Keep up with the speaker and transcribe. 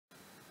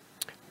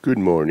Good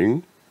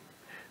morning.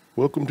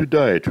 Welcome to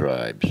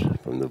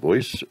Diatribes from the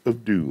Voice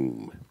of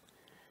Doom.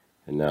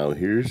 And now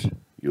here's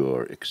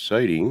your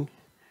exciting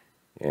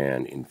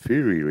and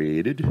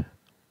infuriated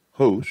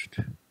host,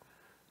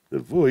 the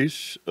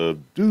Voice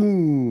of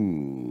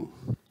Doom.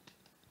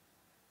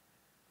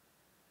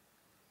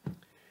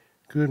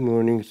 Good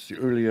morning. It's the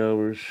early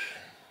hours.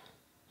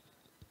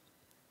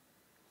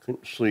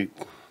 Couldn't sleep.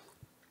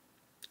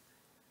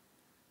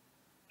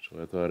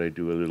 So I thought I'd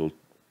do a little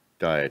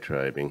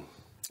diatribing.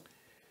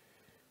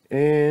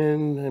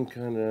 And I'm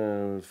kind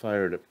of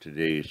fired up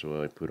today,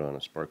 so I put on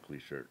a sparkly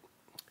shirt.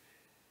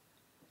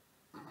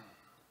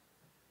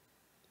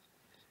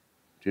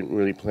 Didn't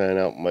really plan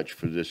out much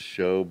for this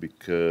show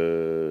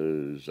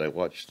because I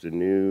watched the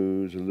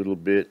news a little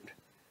bit,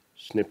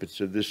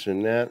 snippets of this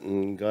and that,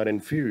 and got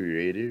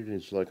infuriated.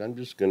 It's like I'm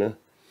just going to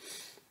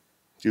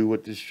do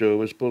what this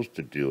show is supposed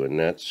to do, and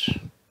that's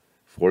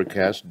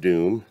forecast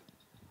doom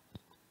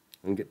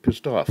and get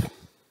pissed off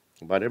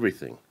about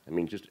everything. I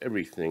mean, just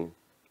everything.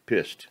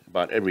 Pissed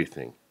about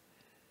everything,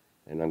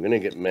 and I'm going to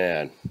get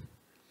mad.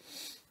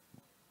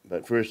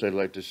 But first I'd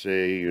like to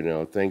say,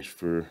 thanks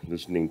for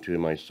listening to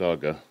my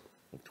saga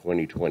of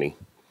 2020.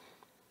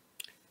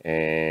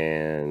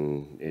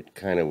 And it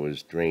kind of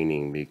was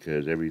draining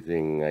because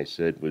everything I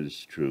said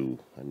was true.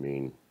 I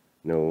mean,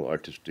 no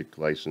artistic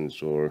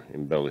license or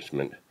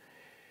embellishment.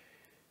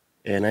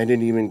 And I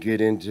didn't even get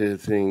into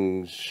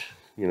things,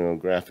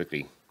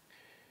 graphically.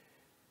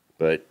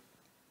 But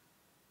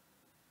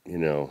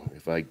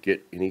if I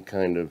get any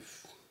kind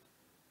of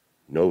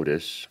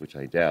notice, which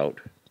I doubt,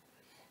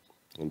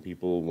 and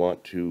people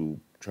want to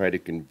try to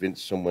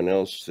convince someone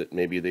else that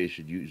maybe they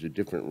should use a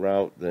different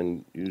route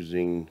than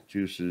using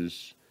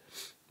juices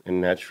and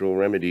natural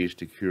remedies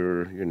to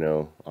cure,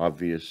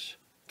 obvious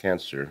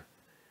cancer,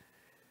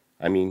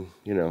 I mean,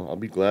 I'll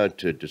be glad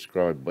to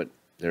describe what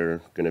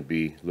they're going to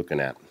be looking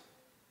at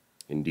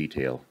in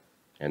detail,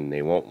 and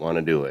they won't want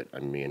to do it. I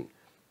mean,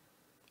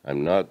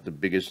 I'm not the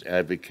biggest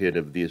advocate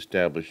of the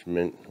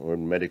establishment or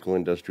medical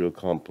industrial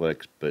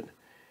complex, but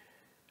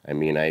I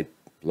mean, I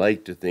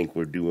like to think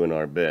we're doing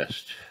our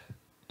best.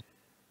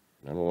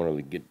 I don't want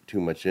to get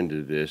too much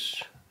into this.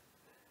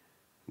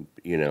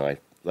 I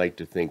like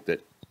to think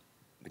that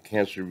the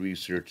cancer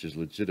research is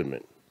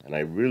legitimate. And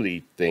I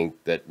really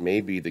think that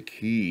maybe the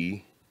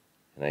key,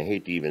 and I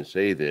hate to even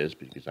say this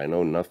because I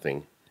know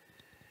nothing,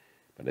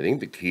 but I think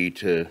the key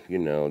to,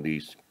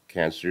 these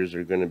cancers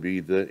are going to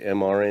be the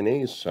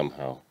mRNAs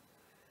somehow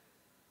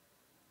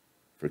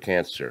for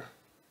cancer.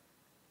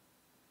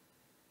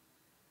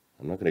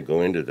 I'm not going to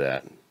go into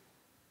that.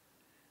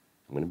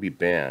 I'm going to be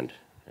banned.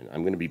 And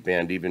I'm going to be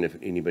banned even if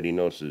anybody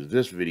notices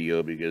this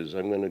video, because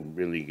I'm going to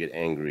really get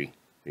angry.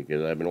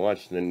 Because I've been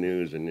watching the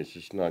news and it's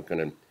just not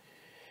going to...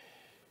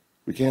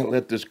 We can't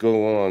let this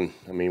go on.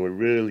 I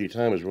mean,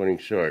 time is running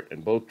short.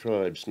 And both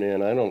tribes,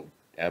 man, I don't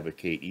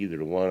advocate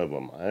either one of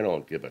them. I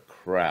don't give a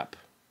crap.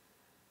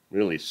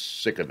 Really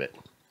sick of it.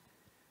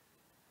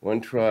 One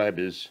tribe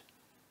is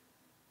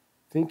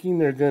thinking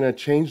they're going to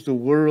change the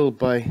world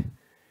by,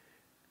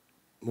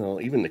 well,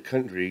 even the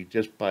country,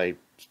 just by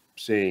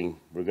saying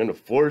we're going to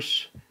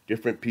force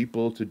different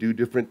people to do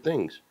different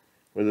things,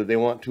 whether they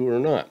want to or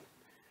not.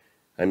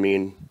 I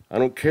mean, I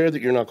don't care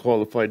that you're not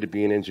qualified to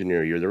be an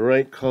engineer. You're the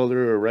right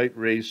color or right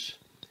race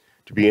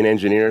to be an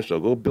engineer, so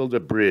go build a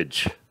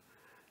bridge.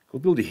 Go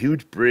build a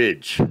huge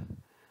bridge,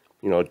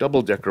 a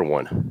double-decker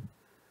one.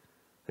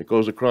 It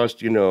goes across,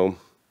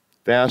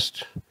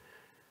 vast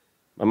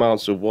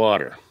amounts of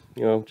water.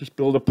 Just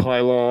build a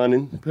pylon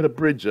and put a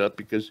bridge up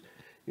because,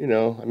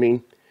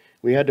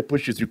 we had to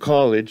push you through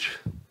college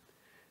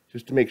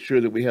just to make sure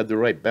that we had the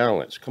right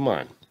balance. Come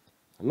on.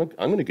 I'm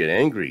going to get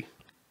angry.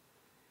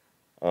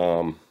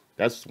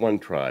 That's one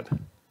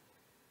tribe.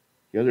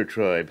 The other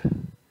tribe,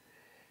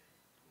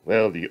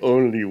 well, the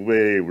only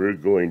way we're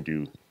going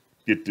to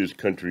get this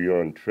country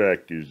on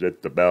track is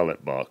at the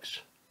ballot box.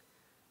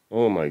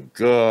 Oh my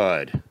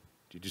God.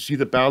 Did you see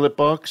the ballot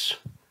box?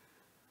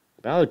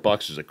 The ballot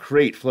box is a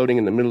crate floating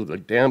in the middle of the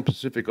damn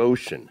Pacific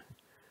Ocean.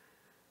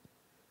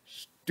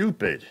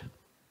 Stupid.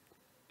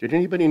 Did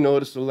anybody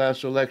notice the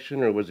last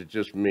election, or was it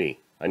just me?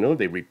 I know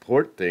they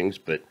report things,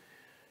 but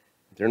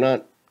they're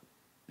not,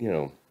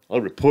 I'll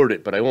report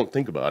it, but I won't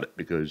think about it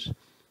because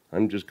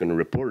I'm just going to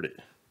report it.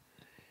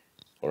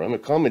 Or I'm a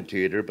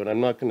commentator, but I'm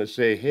not going to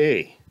say,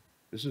 hey,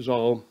 this is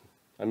all,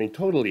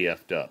 totally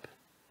effed up.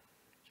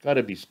 It's got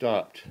to be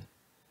stopped.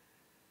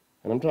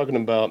 And I'm talking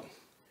about,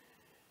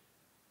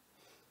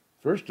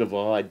 first of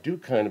all, I do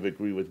kind of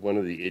agree with one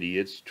of the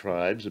idiots'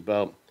 tribes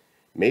about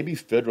maybe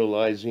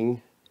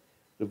federalizing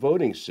the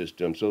voting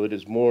system so that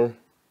it's more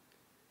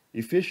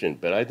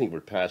efficient. But I think we're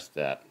past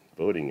that.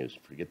 Voting is,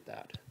 forget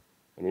that.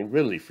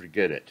 Really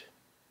forget it.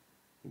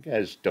 You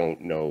guys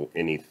don't know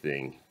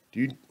anything.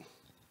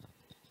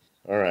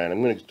 All right,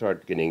 I'm going to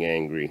start getting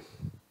angry.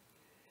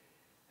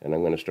 And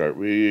I'm going to start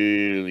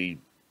really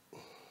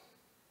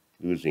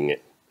losing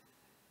it.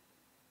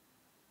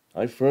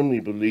 I firmly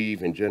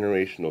believe in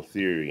generational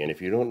theory, and if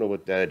you don't know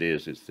what that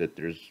is, it's that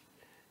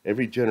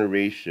every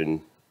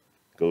generation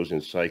goes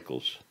in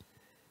cycles.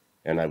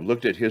 And I've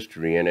looked at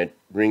history, and it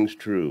rings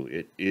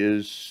true.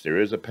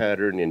 There is a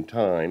pattern in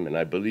time, and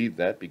I believe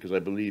that because I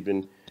believe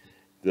in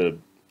the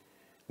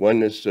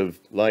oneness of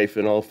life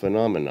and all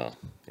phenomena.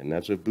 And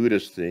that's a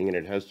Buddhist thing, and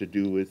it has to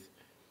do with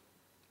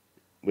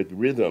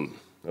rhythm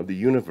of the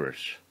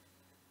universe,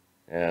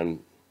 and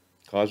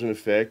cause and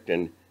effect,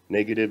 and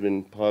negative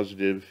and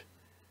positive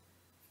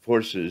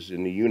forces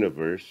in the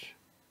universe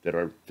that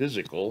are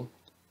physical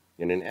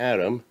in an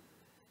atom,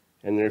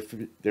 and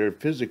they're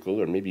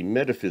physical or maybe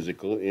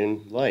metaphysical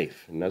in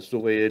life, and that's the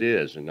way it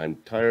is. And I'm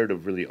tired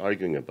of really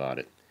arguing about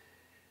it.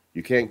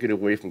 You can't get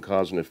away from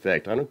cause and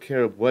effect. I don't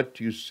care what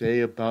you say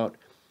about,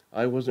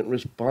 I wasn't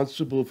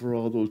responsible for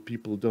all those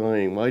people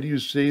dying. Why do you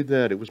say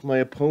that? It was my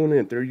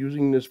opponent. They're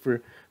using this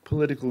for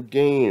political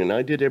gain, and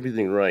I did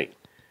everything right.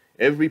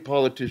 Every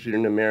politician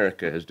in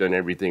America has done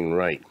everything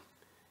right.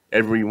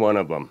 Every one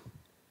of them.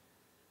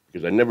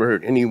 Because I never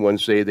heard anyone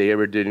say they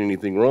ever did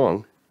anything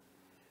wrong.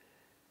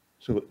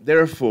 So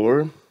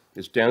therefore,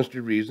 it stands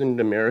to reason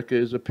America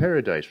is a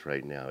paradise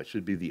right now. It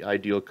should be the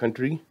ideal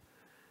country.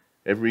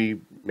 Every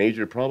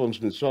major problem's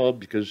been solved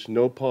because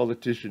no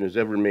politician has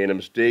ever made a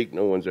mistake.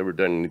 No one's ever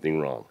done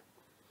anything wrong.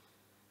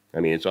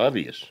 I mean, it's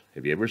obvious.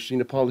 Have you ever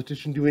seen a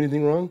politician do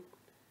anything wrong?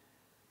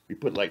 We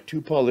put like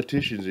 2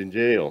 politicians in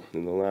jail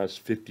in the last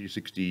 50,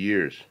 60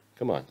 years.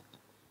 Come on.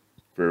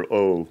 For,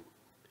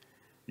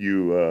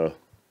 you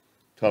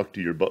talk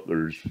to your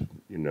butler's,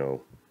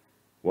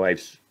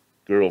 wife's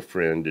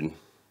girlfriend and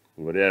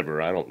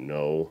whatever, I don't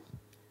know.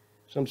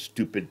 Some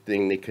stupid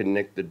thing, they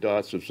connect the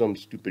dots of some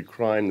stupid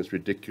crime that's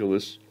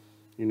ridiculous.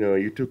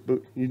 You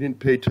didn't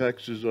pay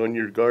taxes on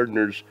your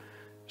gardener's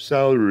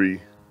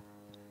salary.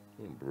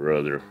 Oh,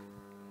 brother.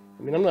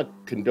 I mean, I'm not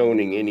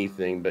condoning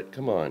anything, but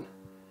come on.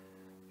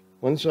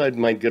 One side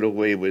might get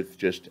away with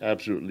just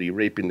absolutely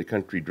raping the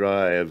country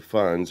dry of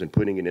funds and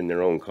putting it in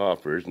their own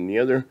coffers, and the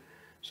other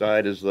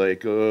side is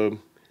like,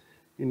 you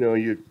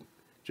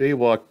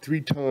jaywalked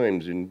 3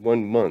 times in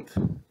 1 month.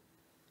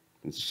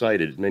 It's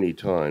cited many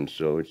times,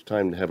 so it's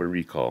time to have a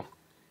recall.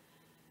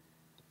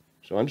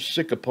 So I'm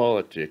sick of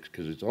politics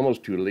because it's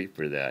almost too late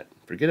for that.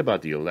 Forget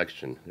about the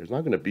election. There's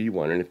not going to be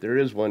one, and if there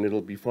is one,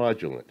 it'll be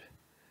fraudulent.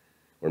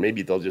 Or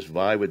maybe they'll just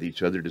vie with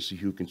each other to see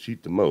who can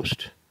cheat the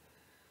most.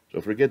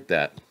 So forget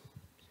that.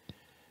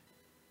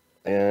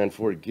 And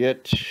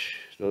forget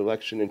the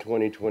election in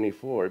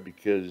 2024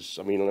 because,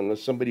 I mean,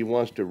 unless somebody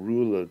wants to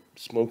rule a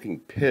smoking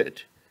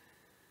pit,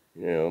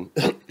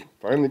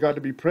 finally got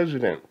to be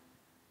president.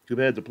 Too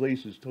bad the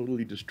place is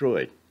totally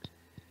destroyed.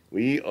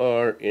 We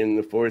are in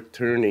the 4th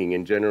turning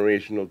in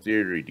generational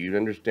theory. Do you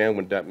understand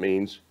what that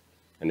means?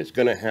 And it's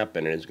going to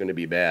happen, and it's going to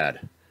be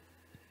bad.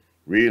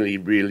 Really,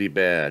 really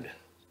bad.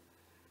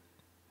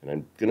 And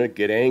I'm going to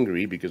get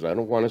angry because I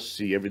don't want to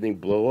see everything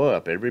blow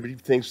up. Everybody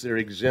thinks they're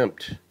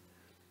exempt.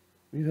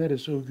 We've had it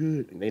so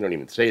good. And they don't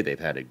even say they've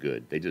had it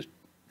good.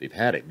 They've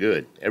had it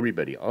good.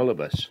 Everybody, all of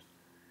us.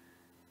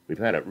 We've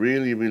had it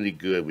really, really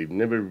good. We've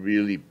never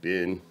really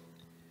been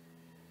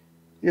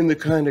in the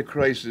kind of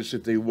crisis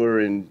that they were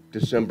in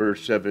December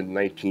 7,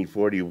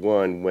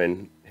 1941,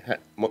 when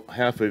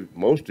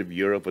most of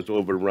Europe was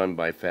overrun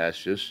by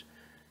fascists.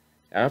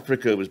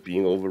 Africa was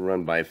being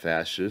overrun by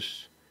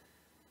fascists.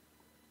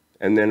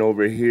 And then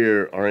over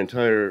here, our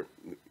entire,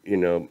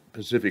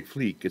 Pacific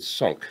fleet gets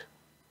sunk.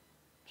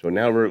 So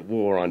now we're at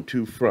war on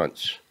 2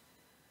 fronts.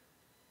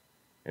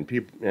 And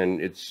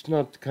it's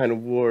not the kind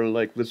of war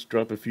like, let's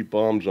drop a few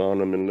bombs on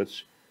them and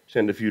let's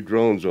send a few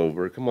drones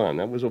over. Come on,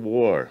 that was a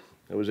war.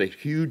 That was a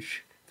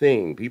huge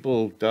thing.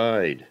 People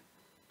died.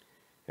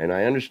 And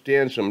I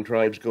understand some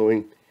tribes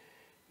going,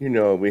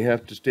 we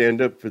have to stand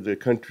up for the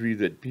country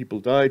that people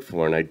died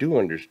for. And I do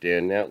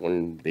understand that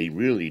when they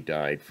really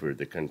died for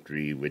the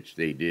country, which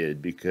they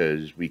did,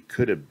 because we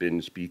could have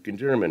been speaking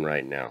German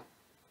right now.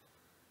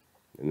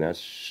 And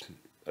that's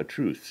a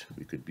truth.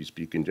 We could be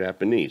speaking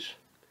Japanese.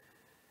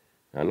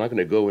 Now, I'm not going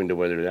to go into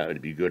whether that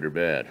would be good or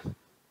bad.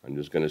 I'm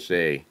just going to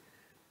say,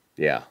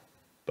 yeah,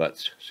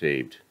 butts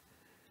saved.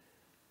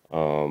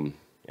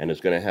 And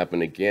it's going to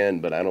happen again,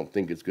 but I don't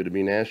think it's going to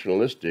be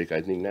nationalistic.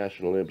 I think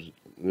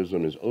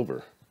nationalism is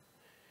over.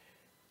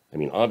 I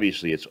mean,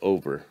 obviously it's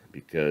over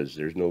because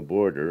there's no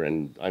border,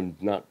 and I'm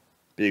not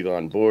big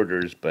on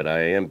borders, but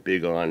I am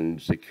big on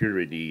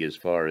security as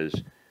far as,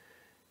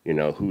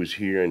 who's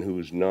here and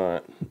who's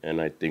not. And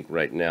I think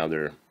right now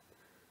they're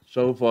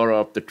so far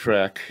off the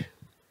track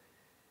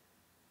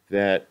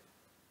that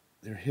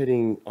they're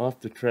heading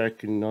off the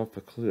track and off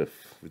a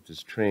cliff with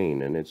this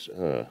train, and it's,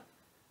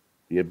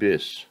 the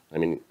abyss. I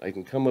mean, I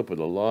can come up with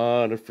a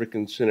lot of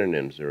frickin'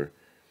 synonyms or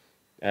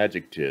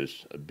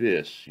adjectives.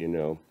 Abyss,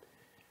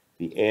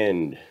 the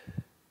end,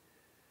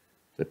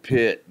 the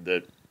pit,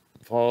 the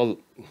fall.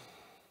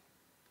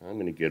 I'm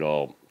going to get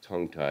all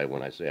tongue-tied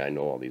when I say I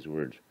know all these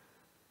words.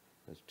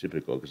 That's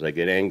typical because I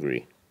get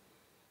angry.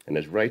 And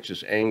there's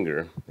righteous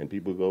anger, and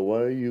people go,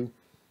 why are you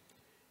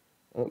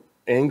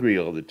angry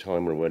all the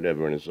time or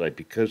whatever? And it's like,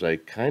 because I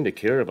kind of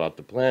care about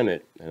the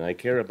planet, and I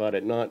care about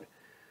it not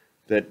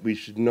that we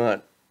should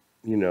not,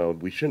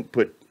 we shouldn't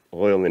put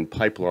oil in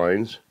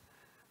pipelines.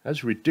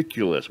 That's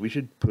ridiculous. We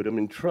should put them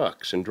in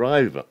trucks and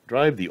drive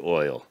the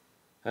oil.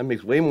 That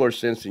makes way more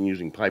sense than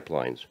using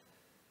pipelines.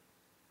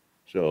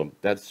 So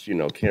that's,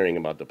 caring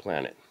about the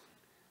planet.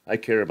 I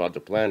care about the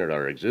planet,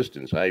 our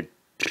existence. I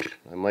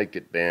might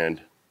get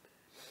banned.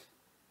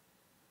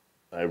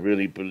 I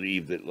really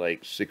believe that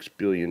like 6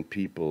 billion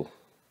people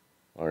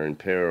are in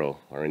peril,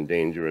 are in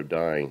danger of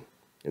dying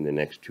in the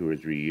next 2 or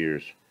 3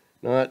 years.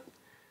 Not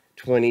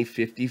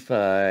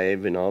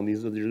 2055 and all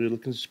these other little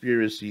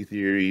conspiracy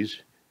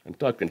theories. I'm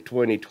talking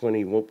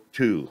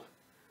 2022.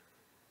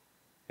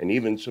 And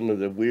even some of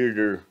the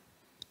weirder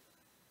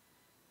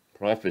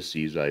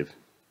prophecies I've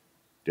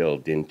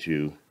delved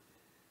into.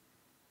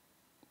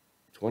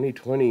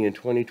 2020 and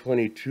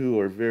 2022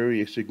 are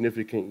very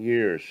significant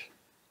years.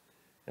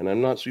 And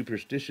I'm not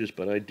superstitious,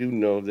 but I do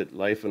know that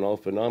life and all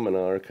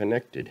phenomena are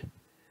connected.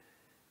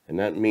 And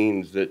that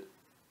means that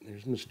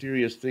there's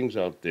mysterious things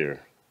out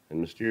there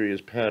and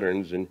mysterious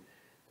patterns and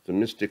the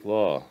mystic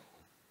law.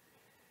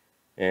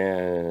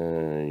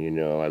 And,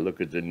 I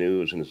look at the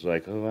news and it's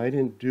like, oh, I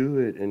didn't do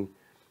it. And,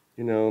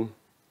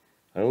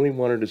 I only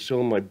wanted to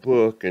sell my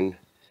book and,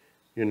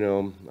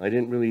 I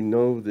didn't really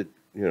know that,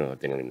 they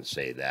don't even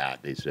say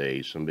that. They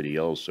say somebody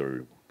else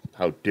or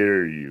how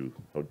dare you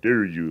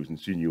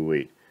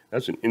insinuate.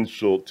 That's an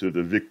insult to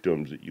the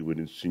victims that you would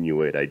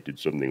insinuate I did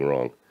something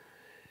wrong.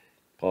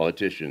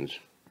 Politicians,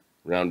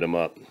 round them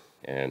up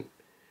and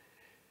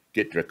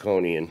get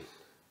draconian.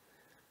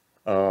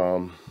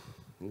 I'm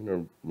going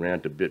to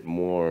rant a bit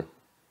more. I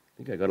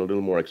think I got a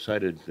little more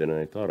excited than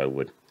I thought I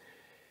would.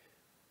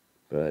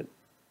 But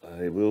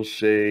I will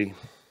say,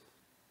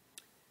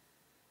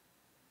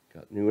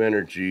 got new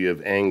energy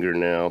of anger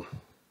now.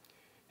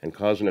 And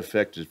cause and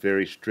effect is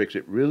very strict.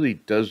 It really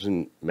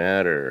doesn't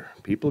matter.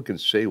 People can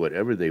say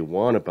whatever they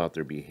want about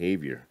their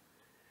behavior.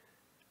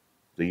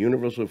 The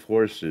universal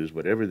forces,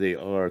 whatever they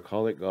are,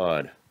 call it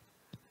God,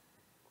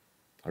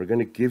 are going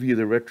to give you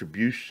the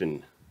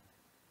retribution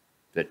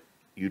that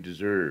you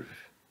deserve.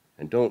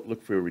 And don't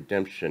look for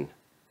redemption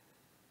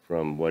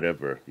from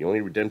whatever. The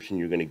only redemption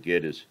you're going to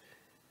get is,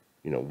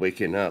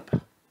 waking up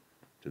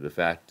to the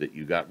fact that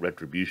you got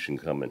retribution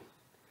coming.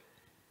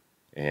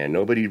 And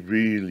nobody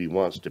really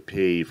wants to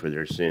pay for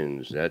their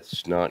sins.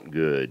 That's not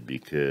good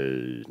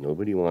because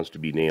nobody wants to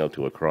be nailed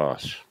to a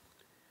cross.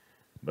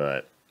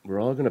 But we're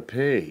all going to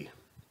pay.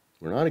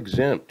 We're not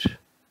exempt.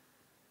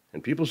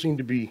 And people seem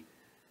to be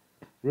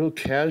real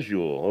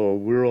casual. Oh,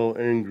 we're all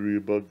angry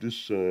about this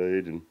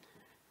side. And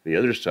the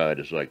other side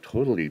is like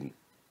totally,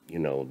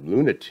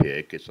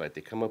 lunatic. It's like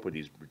they come up with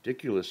these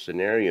ridiculous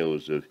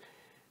scenarios of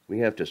we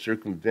have to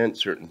circumvent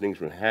certain things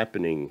from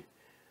happening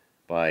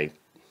by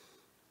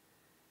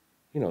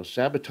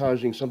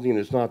sabotaging something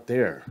that's not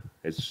there.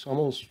 It's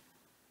almost,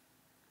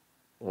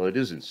 well, it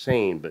is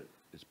insane, but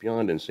it's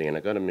beyond insane. I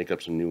got to make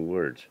up some new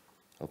words.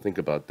 I'll think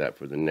about that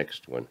for the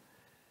next one,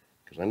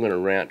 because I'm going to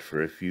rant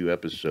for a few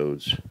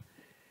episodes,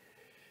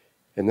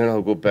 and then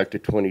I'll go back to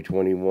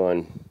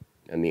 2021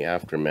 and the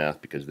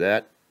aftermath, because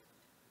that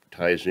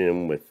ties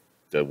in with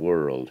the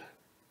world,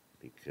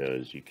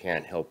 because you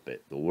can't help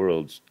it. The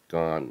world's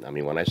gone. I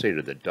mean, when I say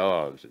to the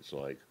dogs, it's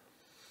like,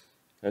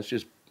 that's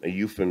just a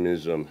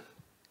euphemism.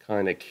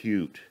 Kind of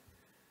cute.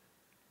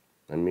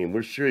 I mean,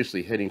 we're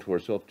seriously heading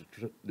towards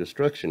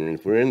self-destruction, and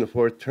if we're in the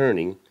fourth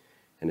turning,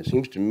 and it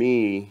seems to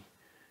me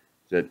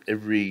that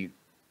every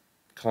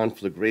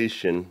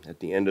conflagration at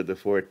the end of the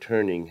fourth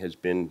turning has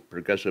been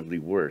progressively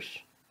worse,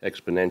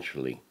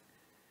 exponentially.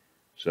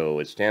 So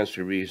it stands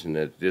to reason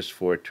that this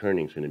fourth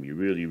turning is going to be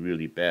really,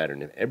 really bad.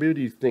 And if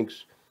everybody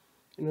thinks,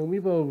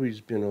 we've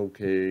always been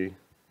okay,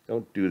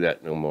 don't do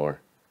that no more.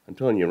 I'm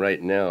telling you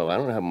right now, I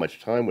don't have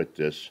much time with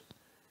this.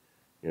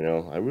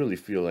 I really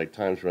feel like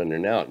time's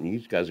running out, and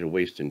these guys are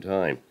wasting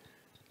time.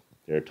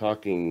 They're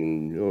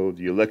talking,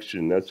 the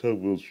election, that's how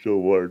we'll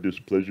show our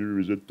displeasure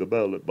is at the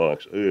ballot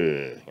box.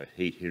 Ugh, I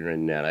hate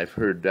hearing that. I've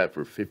heard that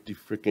for 50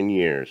 frickin'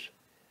 years.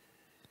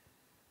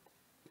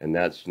 And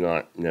that's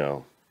not,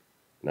 no.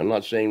 And I'm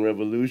not saying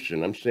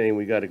revolution. I'm saying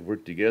we got to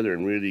work together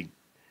and really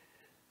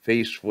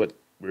face what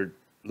we're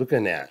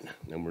looking at.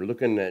 And we're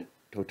looking at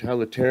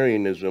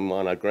totalitarianism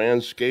on a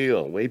grand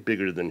scale, way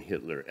bigger than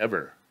Hitler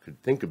ever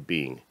could think of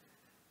being.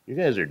 You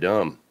guys are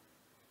dumb.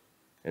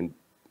 And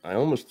I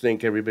almost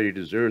think everybody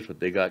deserves what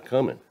they got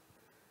coming.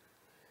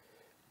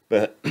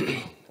 But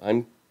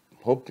I'm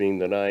hoping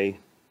that I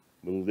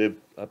will live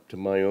up to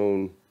my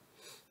own,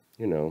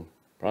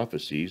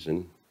 prophecies,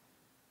 and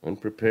I'm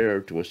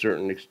prepared to a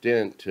certain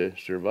extent to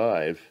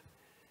survive,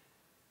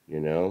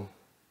 And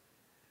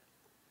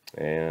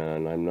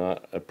I'm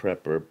not a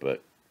prepper,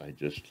 but I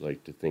just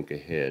like to think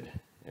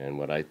ahead. And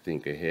what I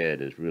think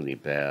ahead is really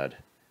bad.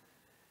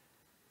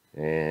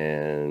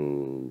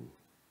 And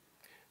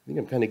I think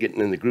I'm kind of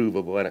getting in the groove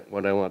of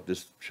what I want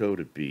this show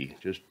to be.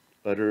 Just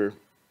utter,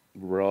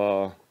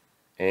 raw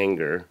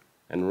anger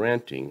and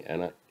ranting.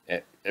 And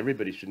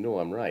everybody should know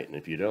I'm right. And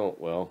if you don't,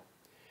 well,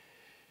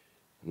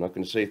 I'm not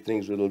going to say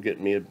things that'll get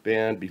me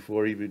banned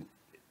before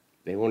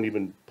they won't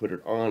even put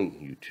it on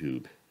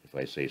YouTube if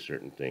I say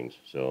certain things.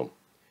 So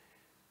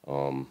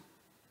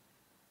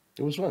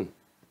It was fun.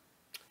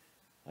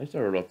 I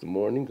started off the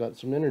morning, got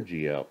some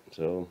energy out,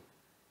 so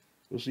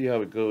we'll see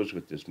how it goes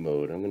with this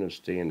mode. I'm going to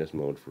stay in this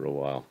mode for a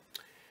while.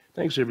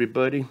 Thanks,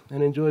 everybody,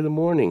 and enjoy the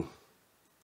morning.